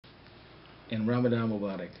and Ramadan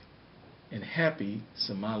Mubarak, and happy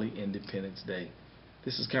Somali Independence Day.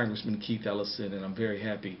 This is Congressman Keith Ellison, and I'm very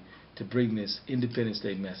happy to bring this Independence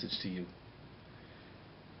Day message to you.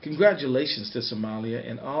 Congratulations to Somalia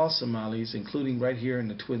and all Somalis, including right here in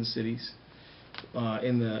the Twin Cities,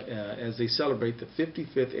 as they celebrate the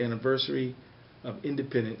 55th anniversary of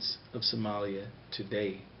independence of Somalia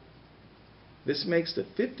today. This makes the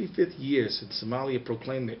 55th year since Somalia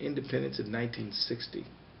proclaimed their independence in 1960.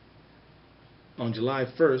 On July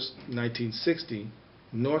 1st, 1960,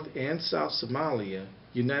 North and South Somalia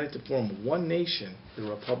united to form one nation, the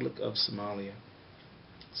Republic of Somalia.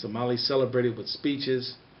 Somalis celebrated with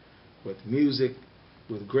speeches, with music,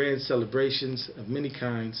 with grand celebrations of many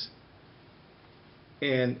kinds,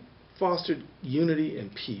 and fostered unity and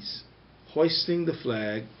peace, hoisting the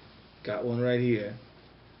flag, got one right here,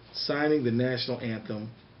 signing the national anthem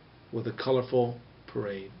with a colorful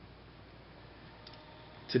parade.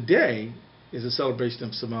 Today is a celebration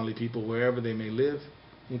of Somali people wherever they may live,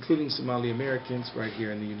 including Somali Americans right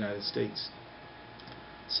here in the United States.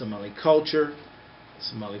 Somali culture,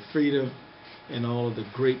 Somali freedom, and all of the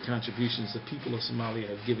great contributions the people of Somalia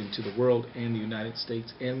have given to the world and the United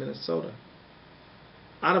States and Minnesota.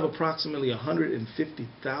 Out of approximately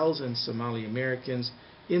 150,000 Somali Americans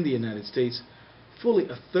in the United States, fully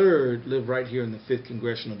a third live right here in the 5th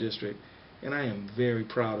Congressional District, and I am very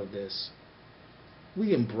proud of this.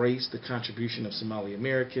 We embrace the contribution of Somali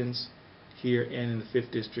Americans here and in the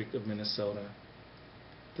 5th District of Minnesota.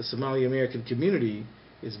 The Somali American community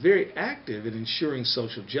is very active in ensuring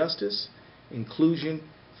social justice, inclusion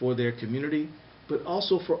for their community, but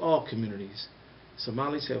also for all communities.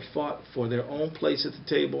 Somalis have fought for their own place at the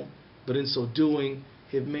table, but in so doing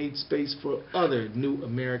have made space for other new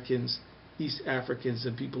Americans, East Africans,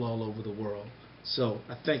 and people all over the world. So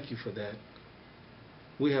I thank you for that.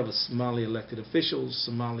 We have a Somali elected officials,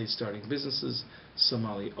 Somali starting businesses,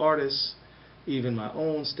 Somali artists. Even my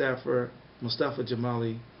own staffer, Mustafa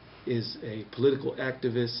Jamali, is a political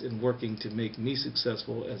activist and working to make me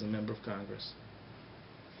successful as a member of Congress.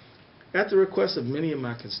 At the request of many of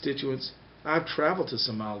my constituents, I've traveled to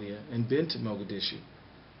Somalia and been to Mogadishu.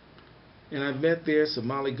 And I've met there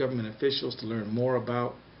Somali government officials to learn more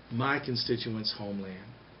about my constituents' homeland.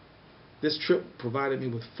 This trip provided me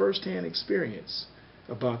with first-hand experience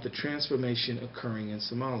about the transformation occurring in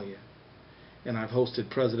Somalia. And I've hosted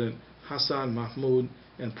President Hassan Mahmoud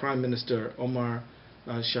and Prime Minister Omar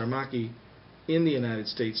Sharmaki in the United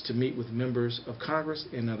States to meet with members of Congress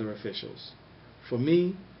and other officials. For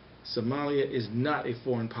me, Somalia is not a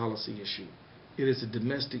foreign policy issue. It is a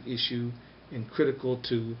domestic issue and critical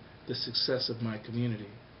to the success of my community.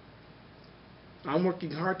 I'm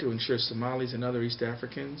working hard to ensure Somalis and other East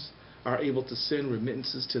Africans are able to send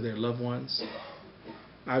remittances to their loved ones.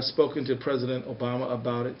 I've spoken to President Obama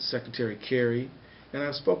about it, Secretary Kerry, and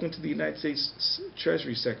I've spoken to the United States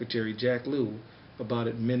Treasury Secretary Jack Lew about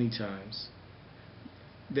it many times.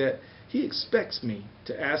 That he expects me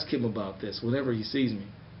to ask him about this whenever he sees me.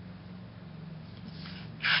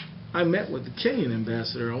 I met with the Kenyan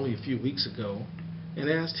ambassador only a few weeks ago and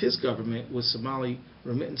asked his government with Somali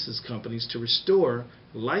remittances companies to restore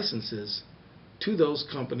licenses to those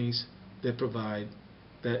companies that provide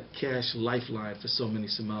that cash lifeline for so many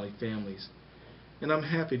Somali families. And I'm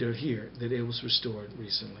happy to hear that it was restored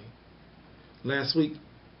recently. Last week,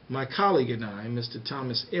 my colleague and I, Mr.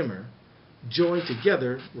 Thomas Emmer, joined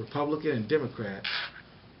together, Republican and Democrat,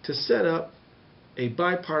 to set up a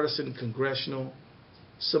bipartisan congressional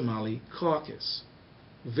Somali caucus.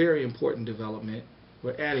 Very important development.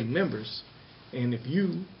 We're adding members, and if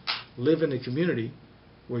you live in a community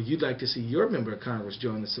where you'd like to see your member of Congress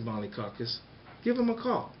join the Somali caucus, give them a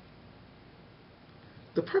call.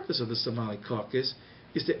 The purpose of the Somali caucus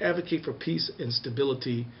is to advocate for peace and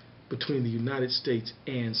stability between the United States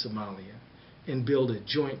and Somalia and build a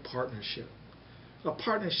joint partnership. A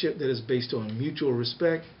partnership that is based on mutual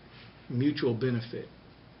respect, mutual benefit.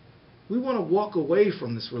 We want to walk away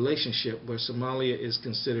from this relationship where Somalia is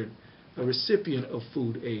considered a recipient of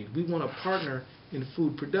food aid. We want to partner in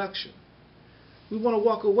food production. We want to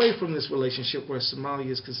walk away from this relationship where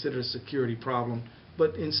Somalia is considered a security problem,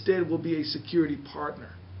 but instead will be a security partner.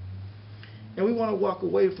 And we want to walk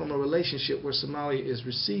away from a relationship where Somalia is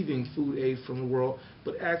receiving food aid from the world,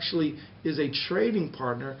 but actually is a trading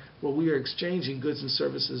partner where we are exchanging goods and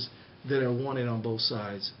services that are wanted on both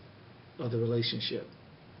sides of the relationship.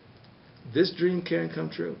 This dream can come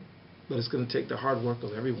true, but it's going to take the hard work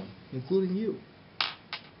of everyone, including you.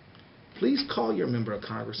 Please call your member of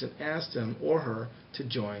Congress and ask them or her to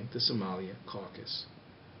join the Somalia caucus.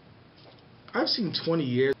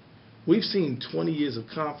 We've seen 20 years of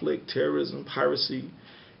conflict, terrorism, piracy,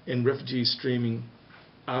 and refugees streaming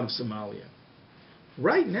out of Somalia.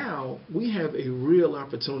 Right now, we have a real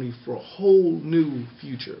opportunity for a whole new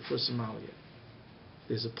future for Somalia.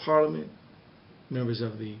 There's a parliament. Members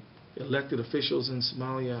of the elected officials in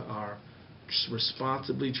Somalia are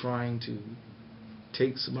responsibly trying to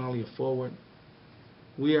take Somalia forward.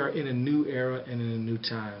 We are in a new era and in a new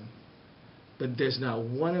time. But there's not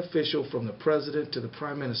one official from the president to the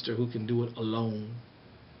prime minister who can do it alone.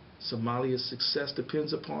 Somalia's success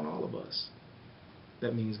depends upon all of us.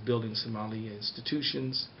 That means building Somali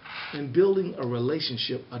institutions and building a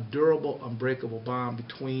relationship, a durable, unbreakable bond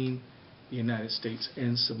between the United States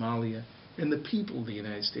and Somalia and the people of the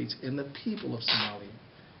United States and the people of Somalia.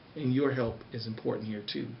 And your help is important here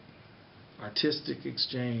too. Artistic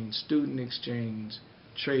exchange, student exchange,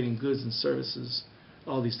 trading goods and services,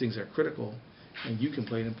 all these things are critical, and you can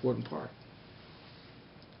play an important part.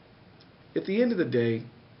 At the end of the day,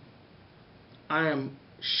 I am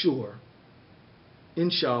sure,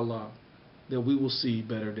 inshallah, that we will see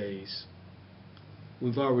better days.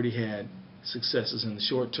 We've already had successes in the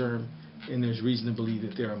short term, and there's reason to believe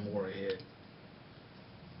that there are more ahead.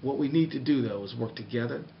 What we need to do, though, is work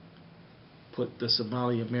together, put the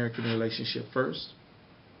Somali-American relationship first,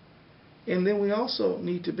 and then we also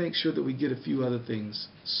need to make sure that we get a few other things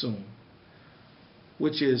soon,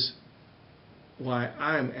 which is why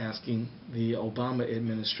I'm asking the Obama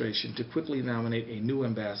administration to quickly nominate a new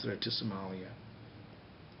ambassador to Somalia.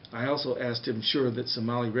 I also asked to ensure that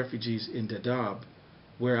Somali refugees in Dadaab,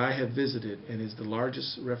 where I have visited and is the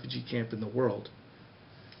largest refugee camp in the world,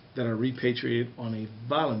 that are repatriated on a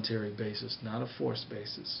voluntary basis, not a forced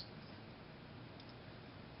basis.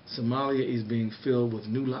 Somalia is being filled with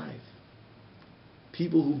new life.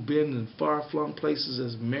 People who've been in far-flung places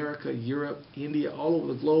as America, Europe, India, all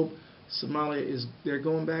over the globe, Somalia they're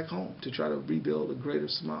going back home to try to rebuild a greater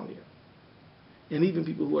Somalia. And even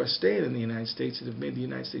people who are staying in the United States and have made the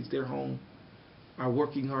United States their home are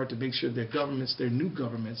working hard to make sure their governments, their new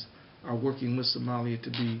governments, are working with Somalia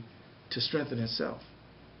to strengthen itself.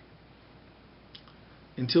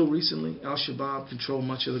 Until recently, Al-Shabaab controlled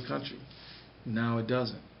much of the country. Now it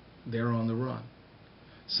doesn't. They're on the run.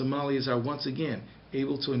 Somalis are once again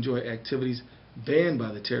able to enjoy activities banned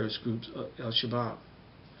by the terrorist group Al-Shabaab.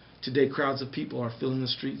 Today, crowds of people are filling the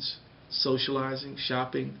streets, socializing,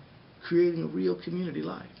 shopping, creating a real community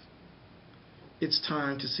life. It's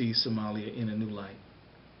time to see Somalia in a new light.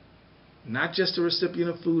 Not just a recipient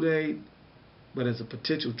of food aid, but as a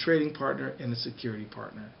potential trading partner and a security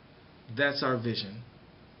partner. That's our vision.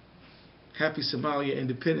 Happy Somalia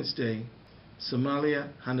Independence Day.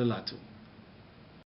 Somalia Handalatu.